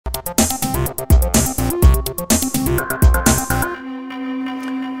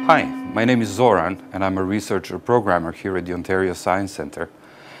Hi, my name is Zoran and I'm a researcher programmer here at the Ontario Science Centre.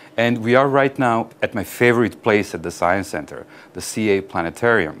 And we are right now at my favorite place at the Science Centre, the CA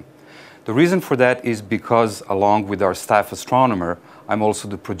Planetarium. The reason for that is because, along with our staff astronomer, I'm also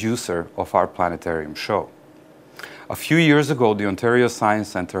the producer of our planetarium show. A few years ago, the Ontario Science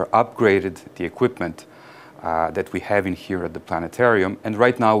Centre upgraded the equipment that we have in here at the planetarium, and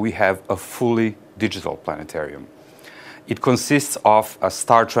right now we have a fully digital planetarium. It consists of a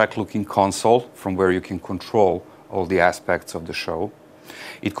Star Trek-looking console from where you can control all the aspects of the show.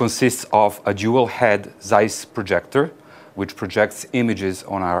 It consists of a dual-head Zeiss projector, which projects images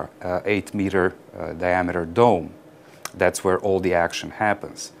on our 8-meter diameter dome. That's where all the action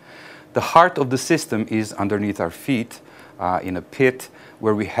happens. The heart of the system is underneath our feet in a pit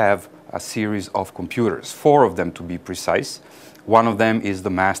where we have a series of computers, 4 of them to be precise. One of them is the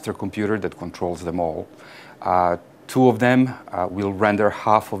master computer that controls them all. 2 of them will render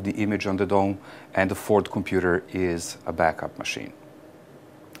half of the image on the dome, and the 4th computer is a backup machine.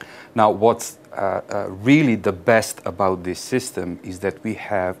 Now, what's really the best about this system is that we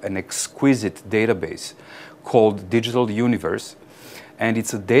have an exquisite database called Digital Universe, and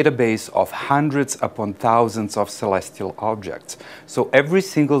it's a database of hundreds upon thousands of celestial objects. So every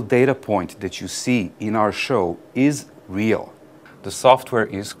single data point that you see in our show is real. The software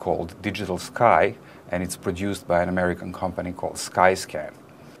is called Digital Sky, and it's produced by an American company called SkyScan.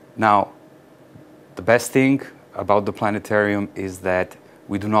 Now, the best thing about the planetarium is that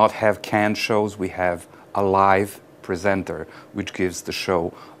we do not have canned shows, we have a live presenter, which gives the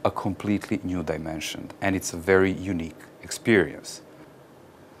show a completely new dimension, and it's a very unique experience.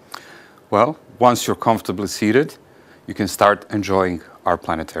 Well, once you're comfortably seated, you can start enjoying our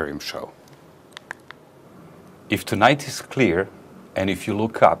planetarium show. If tonight is clear, and if you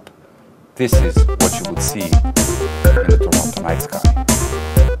look up, this is what you would see in the Toronto night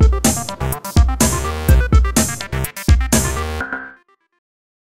sky.